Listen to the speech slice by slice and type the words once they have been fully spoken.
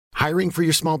Hiring for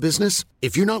your small business?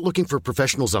 If you're not looking for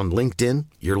professionals on LinkedIn,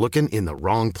 you're looking in the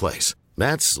wrong place.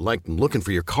 That's like looking for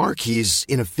your car keys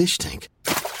in a fish tank.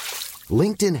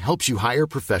 LinkedIn helps you hire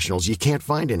professionals you can't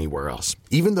find anywhere else,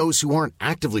 even those who aren't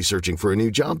actively searching for a new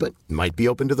job but might be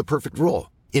open to the perfect role.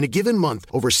 In a given month,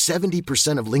 over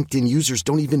 70% of LinkedIn users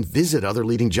don't even visit other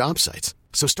leading job sites.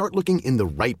 So start looking in the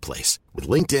right place. With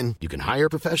LinkedIn, you can hire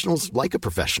professionals like a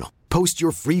professional. Post your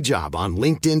free job on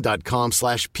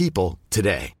linkedin.com/people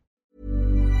today.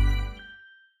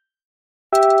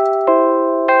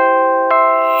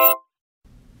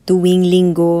 Tuwing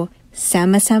linggo,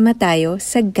 sama-sama tayo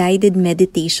sa guided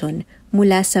meditation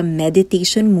mula sa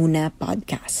Meditation Muna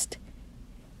podcast.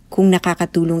 Kung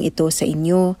nakakatulong ito sa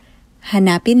inyo,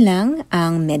 hanapin lang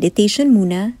ang Meditation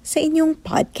Muna sa inyong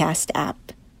podcast app.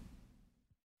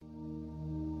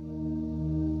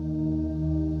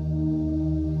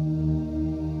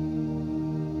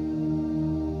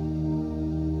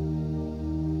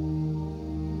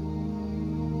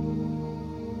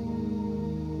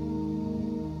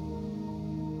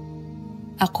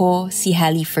 Ako si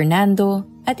Hallie Fernando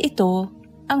at ito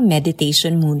ang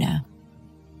Meditation Muna.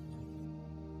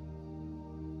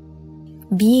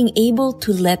 Being able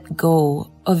to let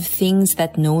go of things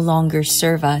that no longer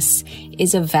serve us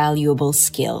is a valuable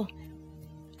skill.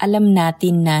 Alam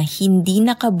natin na hindi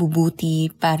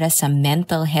nakabubuti para sa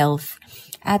mental health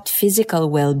at physical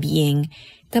well-being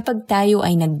kapag tayo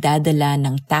ay nagdadala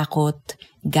ng takot,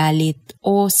 galit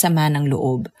o sama ng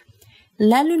loob.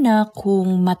 Lalo na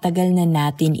kung matagal na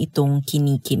natin itong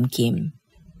kinikimkim.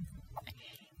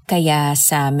 Kaya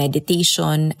sa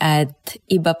meditation at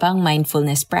iba pang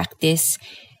mindfulness practice,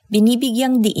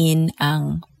 binibigyang diin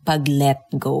ang pag-let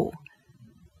go.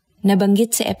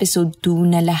 Nabanggit sa episode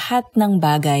 2 na lahat ng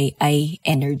bagay ay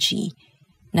energy.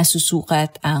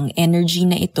 Nasusukat ang energy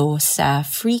na ito sa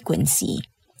frequency.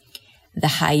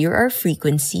 The higher our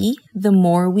frequency, the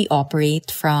more we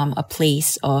operate from a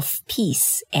place of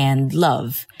peace and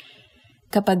love.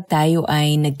 Kapag tayo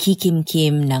ay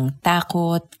nagkikimkim ng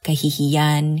takot,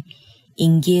 kahihiyan,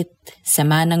 inggit,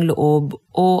 sama ng loob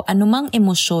o anumang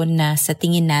emosyon na sa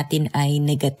tingin natin ay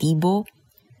negatibo,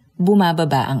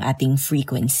 bumababa ang ating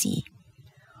frequency.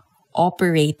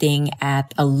 Operating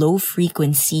at a low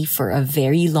frequency for a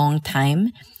very long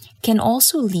time can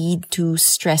also lead to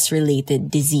stress-related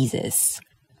diseases.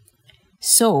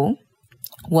 So,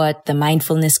 what the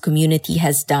mindfulness community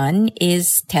has done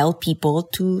is tell people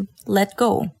to let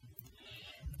go.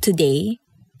 Today,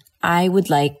 I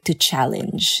would like to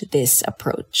challenge this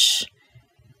approach.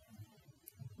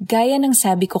 Gaya ng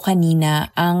sabi ko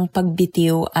kanina, ang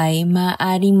pagbitiw ay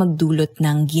maaaring magdulot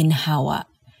ng ginhawa.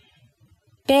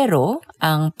 Pero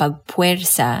ang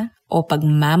pagpuwersa o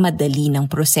pagmamadali ng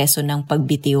proseso ng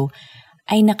pagbitiw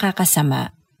ay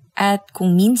nakakasama at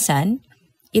kung minsan,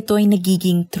 ito ay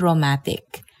nagiging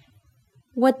traumatic.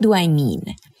 What do I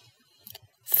mean?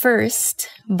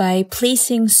 First, by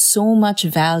placing so much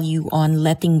value on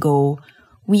letting go,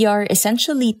 we are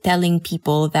essentially telling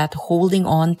people that holding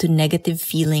on to negative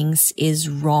feelings is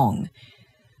wrong.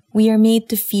 We are made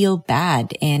to feel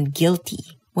bad and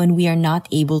guilty when we are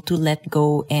not able to let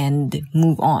go and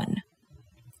move on.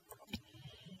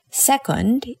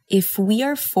 Second, if we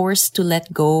are forced to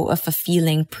let go of a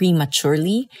feeling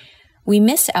prematurely, we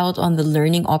miss out on the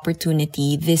learning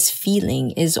opportunity this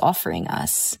feeling is offering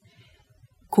us.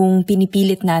 Kung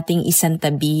pinipilit nating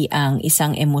isantabi ang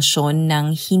isang emosyon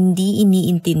nang hindi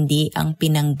iniintindi ang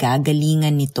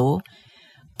pinanggagalingan nito,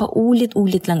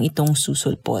 paulit-ulit lang itong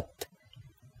susulpot.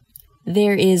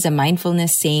 There is a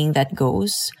mindfulness saying that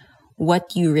goes,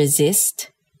 "What you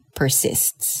resist,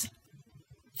 persists."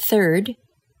 Third,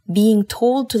 being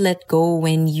told to let go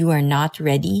when you are not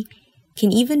ready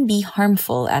can even be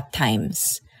harmful at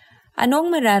times. Ano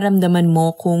ang mararamdaman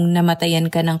mo kung namatayan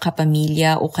ka ng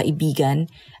kapamilya o kaibigan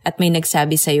at may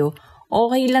nagsabi sa'yo,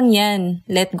 "Okay lang yan,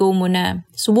 let go mo na,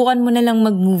 subukan mo na lang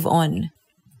mag-move on."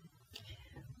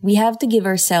 We have to give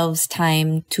ourselves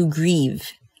time to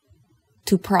grieve,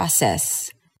 to process.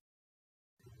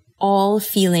 All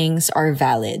feelings are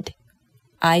valid.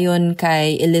 Ayon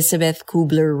kay Elizabeth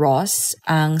Kubler-Ross,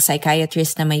 ang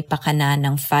psychiatrist na may pakana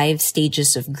ng 5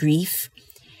 stages of grief,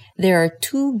 there are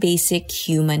 2 basic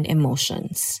human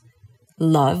emotions,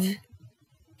 love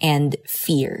and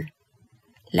fear.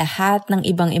 Lahat ng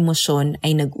ibang emosyon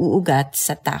ay nag-uugat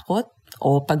sa takot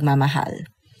o pagmamahal.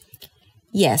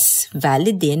 Yes,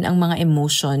 valid din ang mga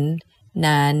emotion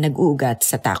na nag-uugat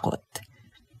sa takot.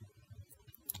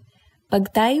 Pag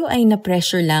tayo ay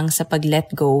na-pressure lang sa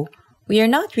pag-let go, we are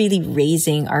not really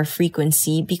raising our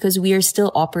frequency because we are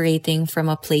still operating from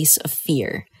a place of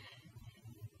fear.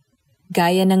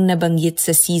 Gaya ng nabanggit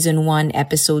sa Season 1,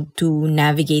 Episode 2,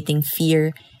 Navigating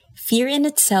Fear, fear in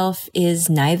itself is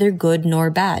neither good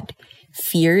nor bad.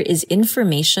 Fear is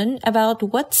information about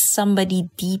what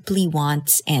somebody deeply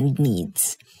wants and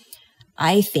needs.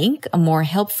 I think a more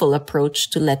helpful approach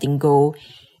to letting go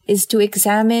is to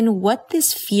examine what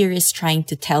this fear is trying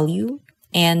to tell you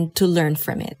and to learn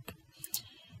from it.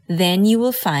 Then you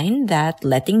will find that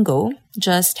letting go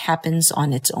just happens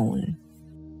on its own.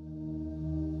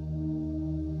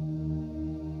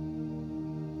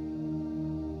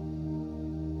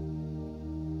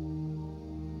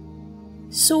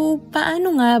 So,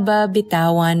 paano nga ba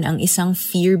bitawan ang isang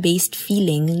fear-based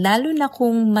feeling lalo na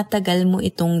kung matagal mo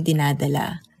itong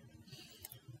dinadala?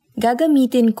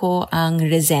 Gagamitin ko ang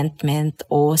resentment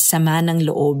o sama ng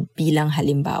loob bilang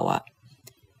halimbawa.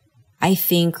 I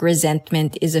think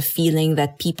resentment is a feeling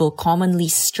that people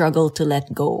commonly struggle to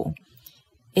let go.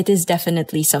 It is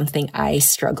definitely something I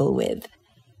struggle with.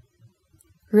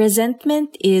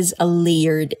 Resentment is a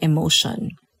layered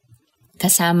emotion.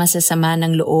 Kasama sa sama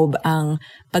ng loob ang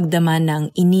pagdama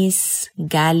ng inis,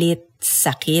 galit,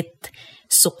 sakit,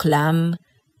 suklam,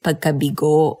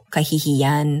 pagkabigo,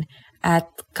 kahihiyan, at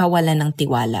kawalan ng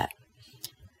tiwala.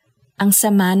 Ang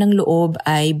sama ng loob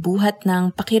ay buhat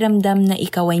ng pakiramdam na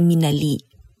ikaw ay minali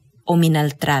o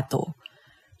minaltrato.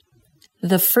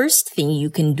 The first thing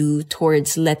you can do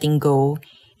towards letting go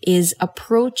is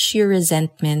approach your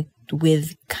resentment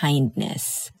with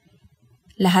kindness.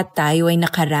 Lahat tayo ay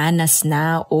nakaranas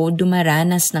na o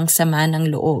dumaranas ng sama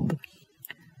ng loob.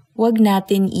 Huwag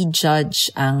natin i-judge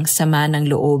ang sama ng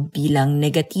loob bilang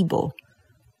negatibo.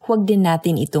 Huwag din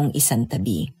natin itong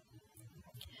isantabi.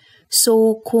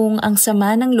 So, kung ang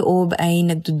sama ng loob ay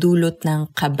nagdudulot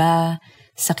ng kaba,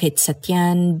 sakit sa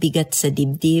tiyan, bigat sa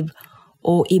dibdib,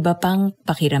 o iba pang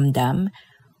pakiramdam,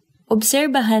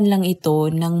 obserbahan lang ito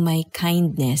ng may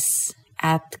kindness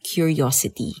at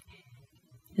curiosity.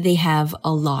 They have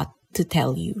a lot to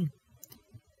tell you.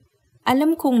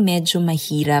 Alam kong medyo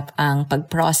mahirap ang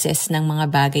pag-process ng mga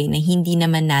bagay na hindi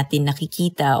naman natin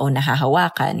nakikita o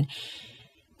nahahawakan.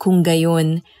 Kung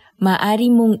gayon,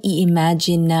 maaari mong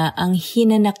i-imagine na ang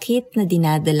hinanakit na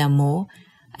dinadala mo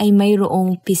ay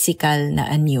mayroong pisikal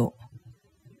na anyo.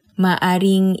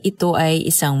 Maaring ito ay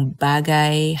isang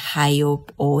bagay,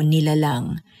 hayop o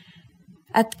nilalang.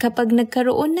 At kapag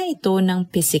nagkaroon na ito ng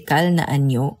pisikal na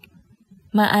anyo,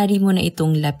 maaari mo na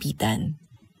itong lapitan.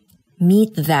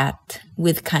 Meet that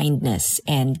with kindness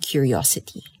and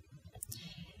curiosity.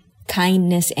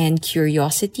 Kindness and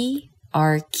curiosity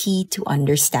are key to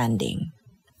understanding.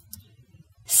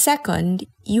 Second,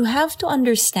 you have to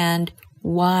understand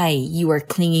why you are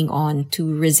clinging on to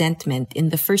resentment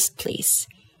in the first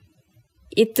place.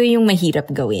 Ito yung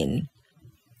mahirap gawin.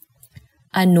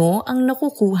 Ano ang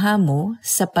nakukuha mo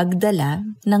sa pagdala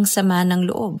ng sama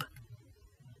ng loob?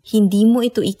 Hindi mo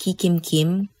ito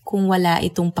ikikimkim kung wala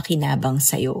itong pakinabang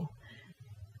sa'yo.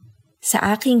 Sa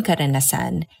aking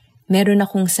karanasan, meron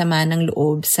akong sama ng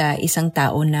loob sa isang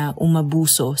tao na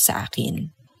umabuso sa akin.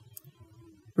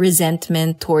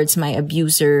 Resentment towards my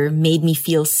abuser made me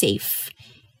feel safe.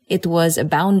 It was a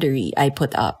boundary I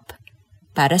put up.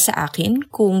 Para sa akin,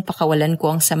 kung pakawalan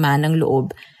ko ang sama ng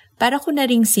loob, para ko na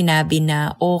ring sinabi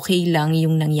na okay lang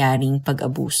yung nangyaring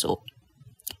pag-abuso.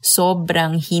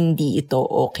 Sobrang hindi ito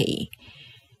okay.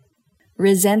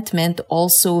 Resentment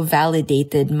also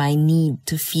validated my need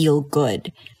to feel good.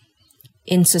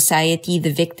 In society, the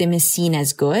victim is seen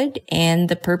as good and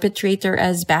the perpetrator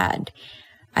as bad.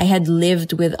 I had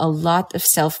lived with a lot of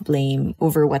self-blame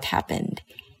over what happened,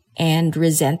 and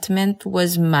resentment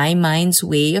was my mind's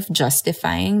way of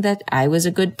justifying that I was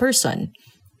a good person.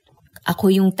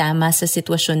 Ako yung tama sa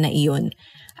sitwasyon na iyon.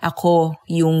 Ako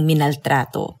yung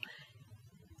minaltrato.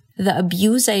 The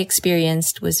abuse I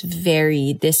experienced was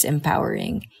very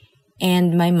disempowering,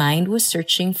 and my mind was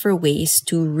searching for ways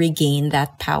to regain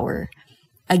that power,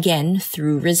 again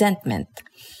through resentment.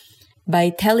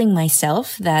 By telling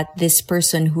myself that this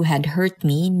person who had hurt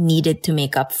me needed to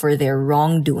make up for their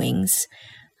wrongdoings,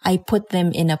 I put them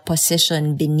in a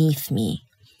position beneath me.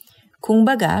 Kung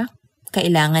baga,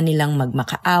 kailangan nilang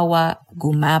magmakaawa,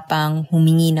 gumapang,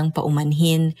 humingi ng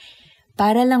paumanhin,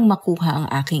 para lang makuha ang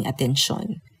aking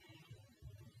atensyon.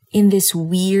 In this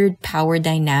weird power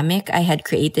dynamic I had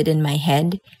created in my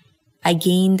head, I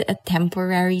gained a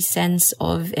temporary sense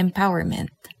of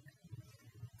empowerment.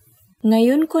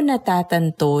 Ngayon ko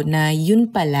natatanto na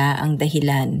yun pala ang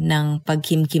dahilan ng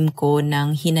pagkimkim ko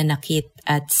ng hinanakit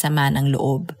at sama ng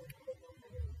loob.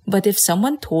 But if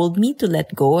someone told me to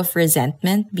let go of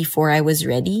resentment before I was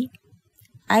ready,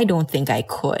 I don't think I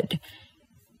could.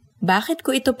 Bakit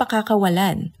ko ito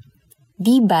pakakawalan?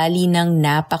 Di bali ng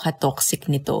napaka-toxic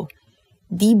nito.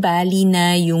 Di bali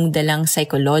na yung dalang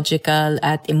psychological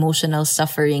at emotional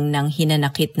suffering ng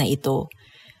hinanakit na ito.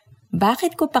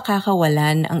 Bakit ko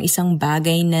pakakawalan ang isang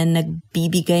bagay na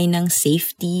nagbibigay ng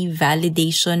safety,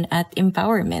 validation at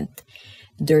empowerment?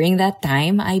 During that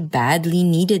time, I badly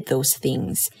needed those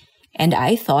things, and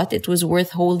I thought it was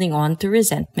worth holding on to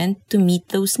resentment to meet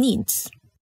those needs.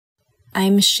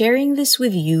 I'm sharing this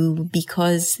with you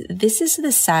because this is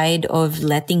the side of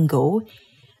letting go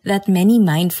that many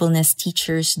mindfulness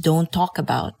teachers don't talk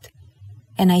about,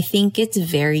 and I think it's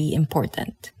very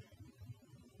important.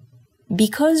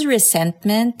 Because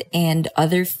resentment and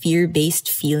other fear-based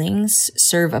feelings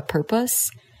serve a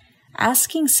purpose,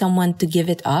 asking someone to give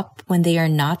it up when they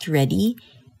are not ready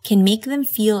can make them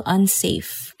feel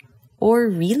unsafe or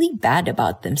really bad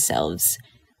about themselves,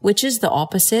 which is the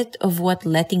opposite of what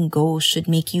letting go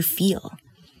should make you feel.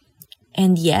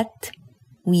 And yet,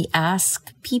 we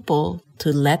ask people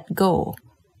to let go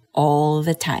all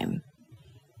the time.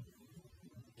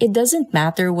 It doesn't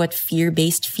matter what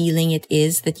fear-based feeling it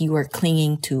is that you are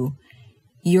clinging to.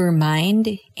 Your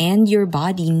mind and your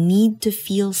body need to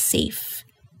feel safe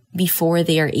before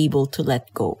they are able to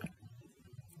let go.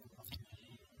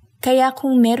 Kaya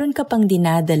kung meron ka pang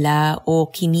dinadala o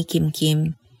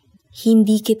kinikimkim,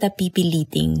 hindi kita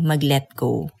pipiliting mag-let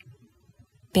go.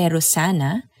 Pero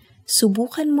sana,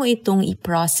 subukan mo itong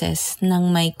i-process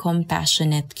ng may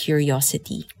compassionate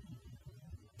curiosity.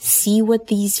 See what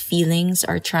these feelings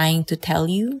are trying to tell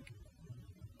you,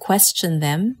 question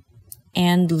them,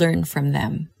 and learn from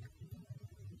them.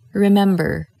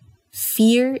 Remember,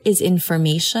 fear is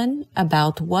information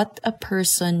about what a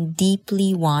person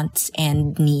deeply wants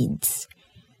and needs.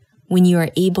 When you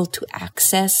are able to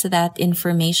access that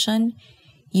information,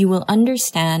 you will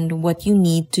understand what you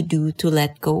need to do to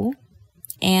let go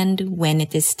and when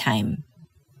it is time.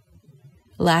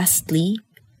 Lastly,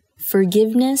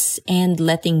 forgiveness and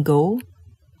letting go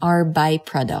are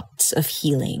byproducts of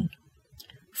healing.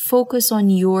 Focus on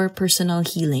your personal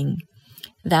healing.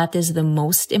 That is the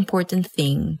most important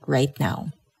thing right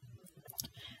now.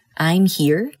 I'm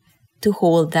here to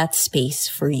hold that space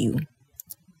for you.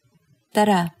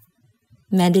 Tara!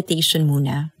 Meditation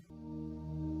muna.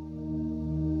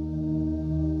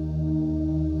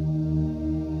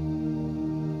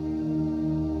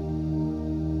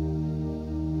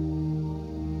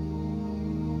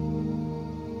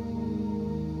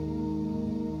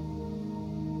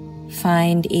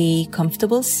 Find a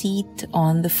comfortable seat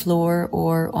on the floor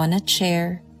or on a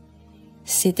chair.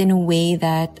 Sit in a way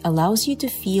that allows you to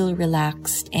feel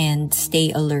relaxed and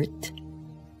stay alert.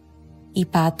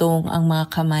 Ipatong ang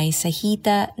mga kamay sa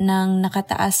hita ng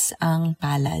nakataas ang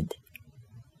palad.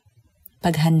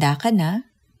 Paghanda ka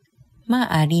na,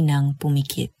 maaari nang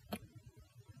pumikit.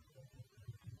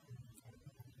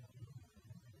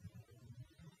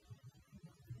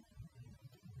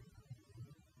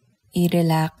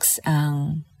 I-relax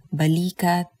ang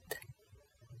balikat,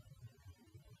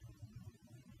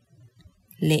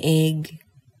 leeg,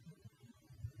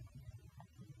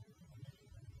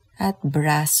 at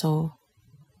braso.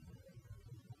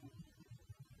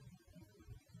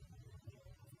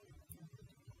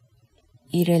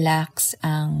 I-relax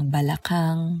ang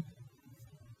balakang,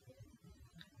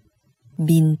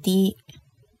 binti,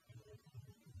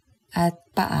 at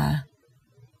paa.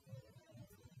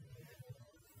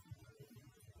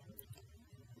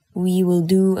 We will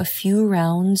do a few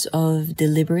rounds of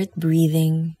deliberate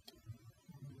breathing.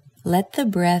 Let the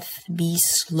breath be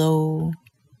slow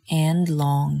and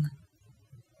long.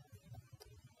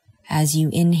 As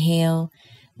you inhale,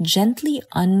 gently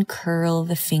uncurl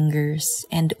the fingers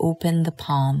and open the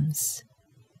palms.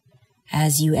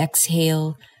 As you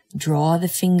exhale, draw the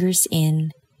fingers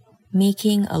in,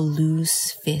 making a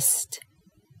loose fist.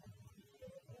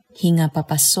 Hinga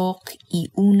papasok,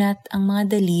 iunat ang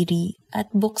mga daliri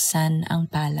at buksan ang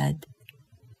palad.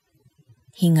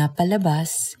 Hinga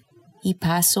palabas,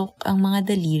 ipasok ang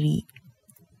mga daliri,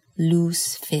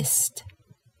 loose fist.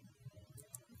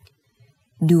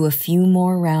 Do a few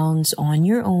more rounds on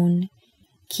your own,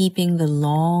 keeping the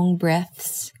long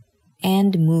breaths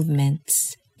and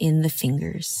movements in the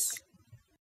fingers.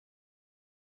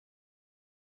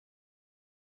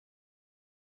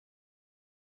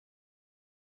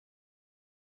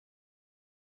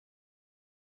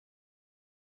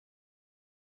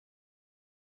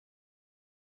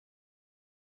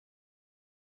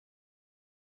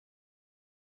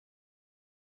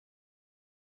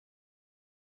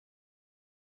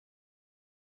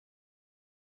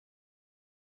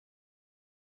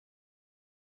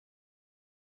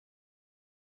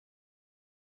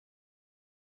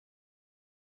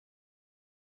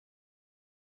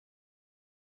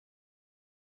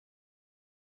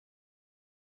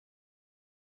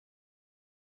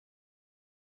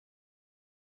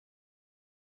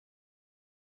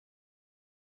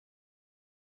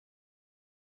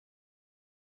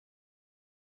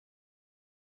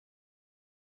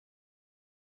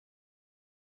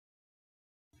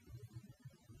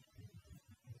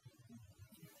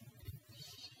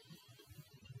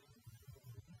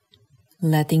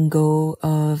 letting go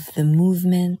of the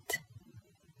movement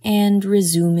and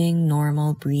resuming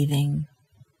normal breathing.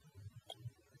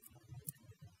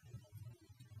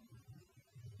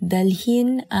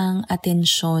 Dalhin ang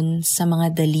atensyon sa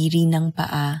mga daliri ng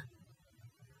paa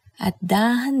at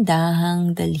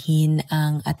dahan-dahang dalhin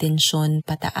ang atensyon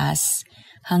pataas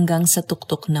hanggang sa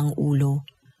tuktok ng ulo.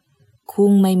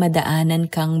 Kung may madaanan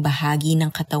kang bahagi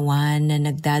ng katawan na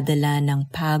nagdadala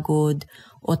ng pagod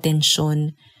o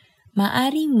tensyon,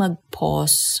 maaring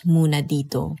mag-pause muna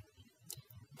dito.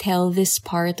 Tell this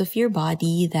part of your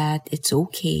body that it's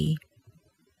okay.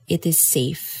 It is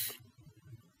safe.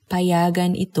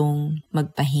 Payagan itong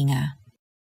magpahinga.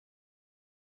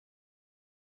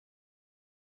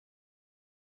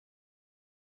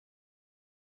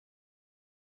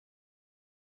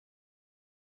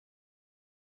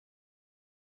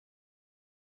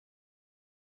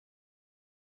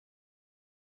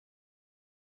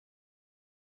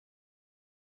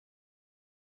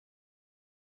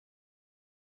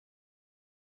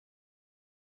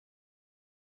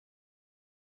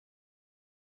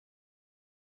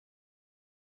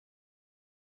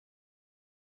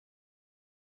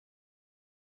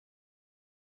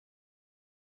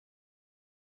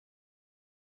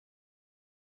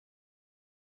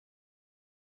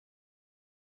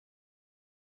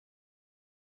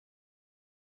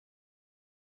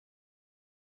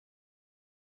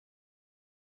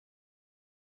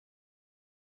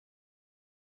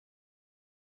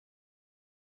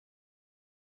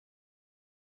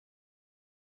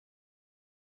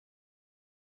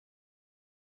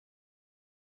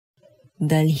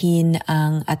 Dalhin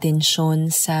ang atensyon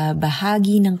sa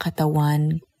bahagi ng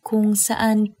katawan kung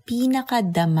saan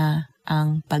pinakadama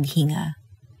ang paghinga.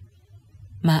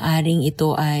 Maaring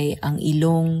ito ay ang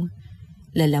ilong,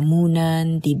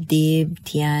 lalamunan, dibdib,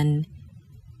 tiyan.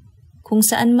 Kung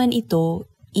saan man ito,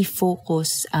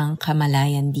 i-focus ang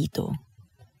kamalayan dito.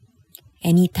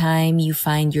 Anytime you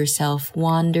find yourself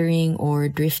wandering or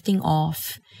drifting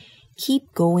off,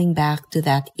 keep going back to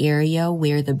that area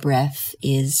where the breath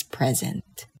is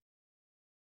present.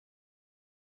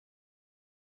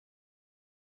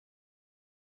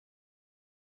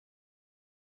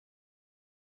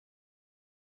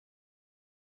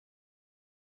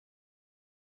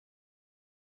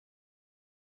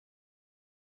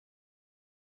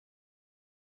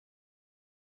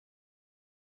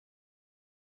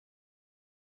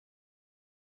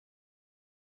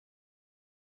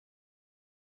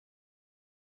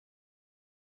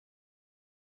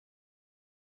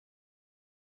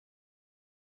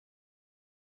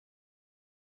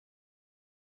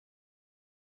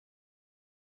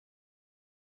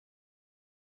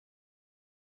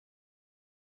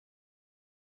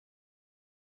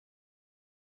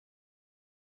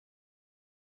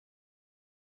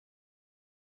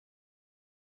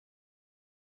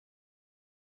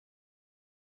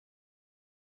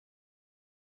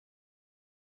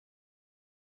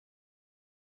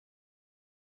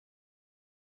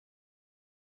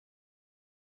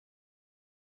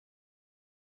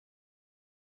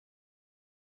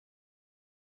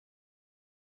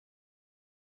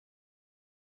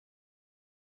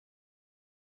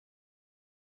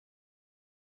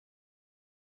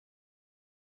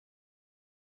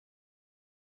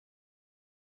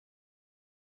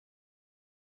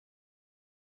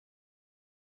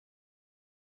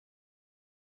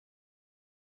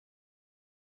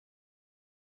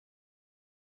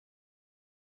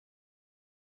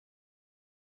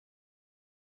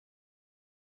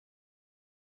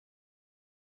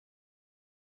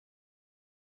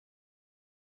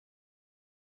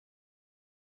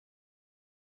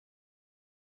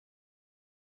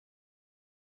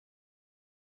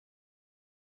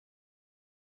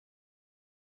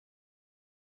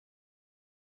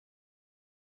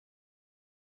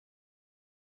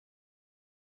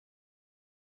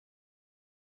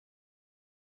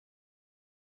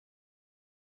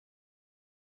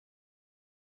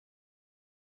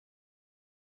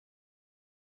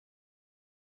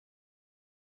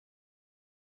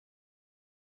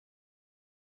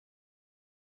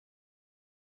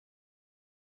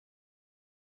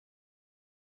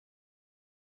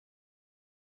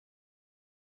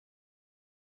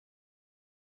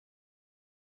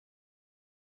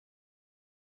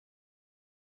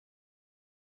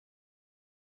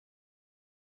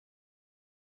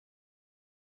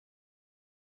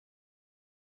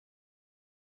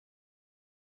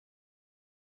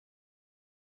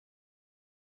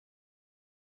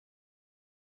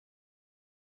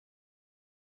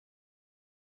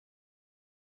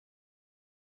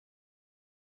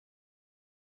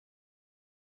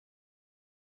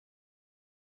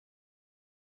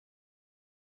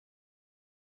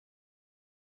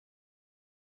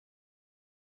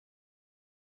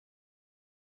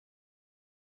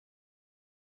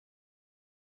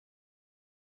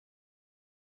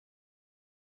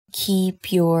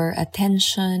 Keep your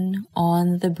attention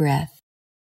on the breath.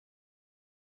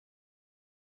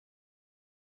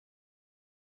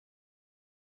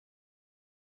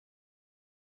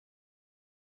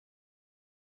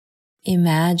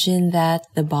 Imagine that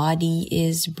the body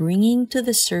is bringing to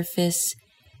the surface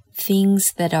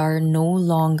things that are no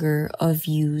longer of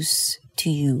use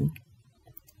to you.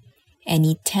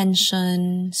 Any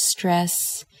tension,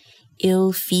 stress,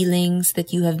 ill feelings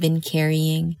that you have been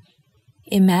carrying,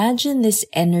 imagine this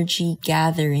energy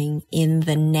gathering in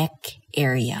the neck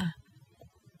area.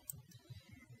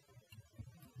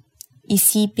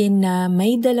 Isipin na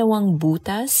may dalawang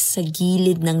butas sa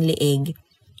gilid ng leeg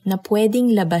na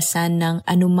pwedeng labasan ng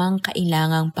anumang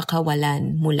kailangang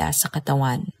pakawalan mula sa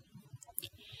katawan.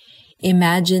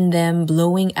 Imagine them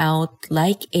blowing out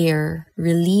like air,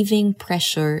 relieving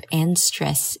pressure and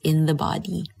stress in the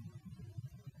body.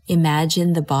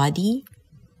 Imagine the body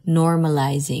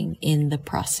normalizing in the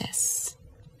process.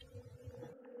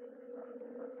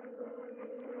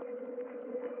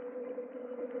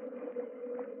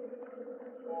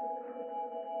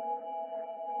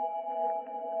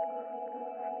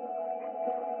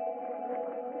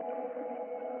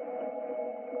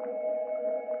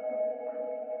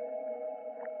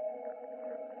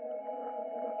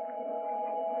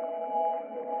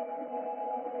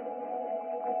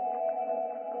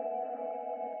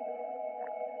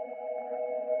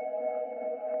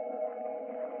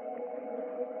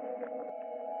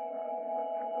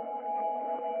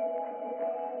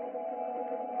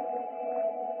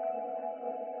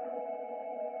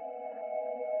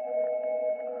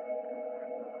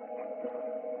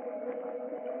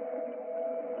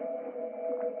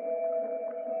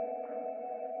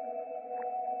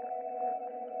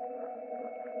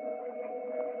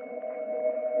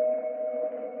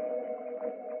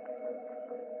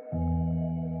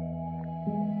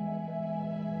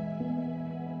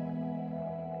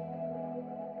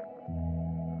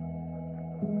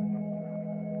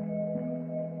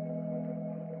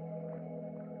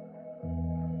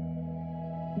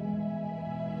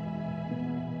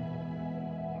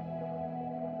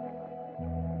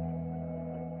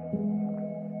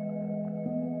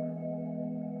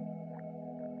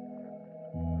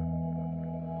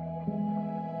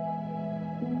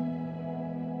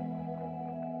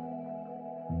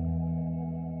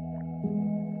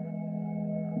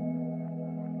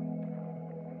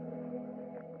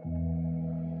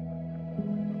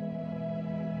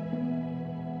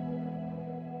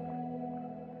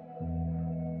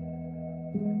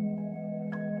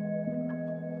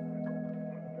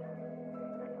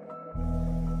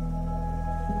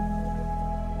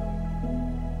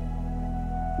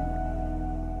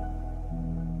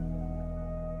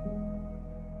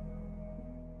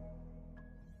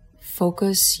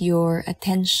 Focus your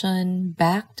attention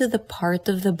back to the part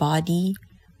of the body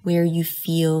where you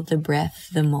feel the breath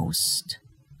the most.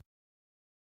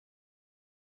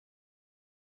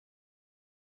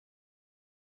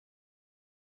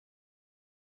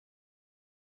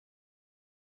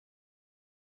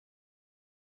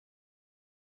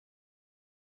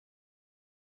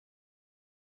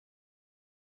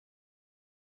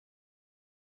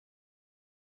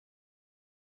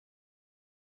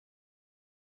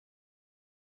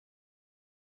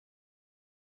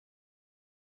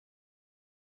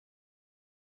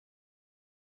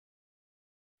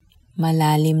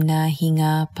 Malalim na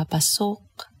hinga papasok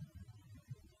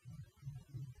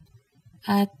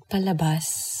at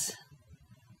palabas.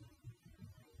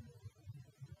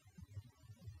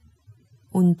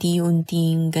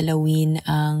 Unti-unting galawin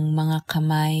ang mga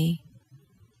kamay.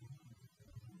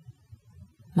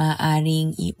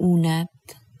 Maaaring iunat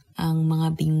ang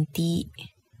mga binti.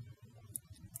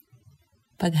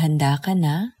 Pag handa ka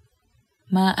na,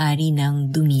 maaari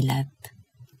nang dumilat.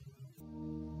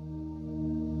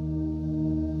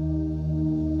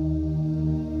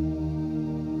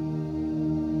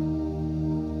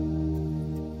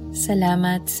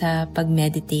 Salamat sa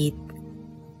pag-meditate.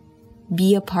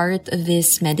 Be a part of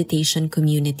this meditation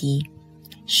community.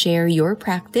 Share your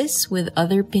practice with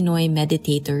other Pinoy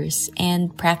meditators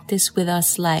and practice with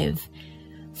us live.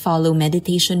 Follow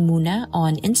Meditation Muna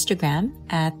on Instagram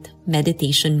at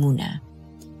Meditation Muna.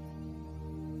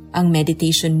 Ang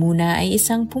Meditation Muna ay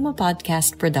isang Puma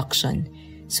Podcast production.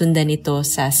 Sundan ito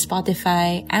sa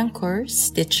Spotify, Anchor,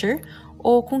 Stitcher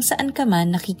o kung saan ka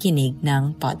man nakikinig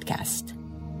ng podcast.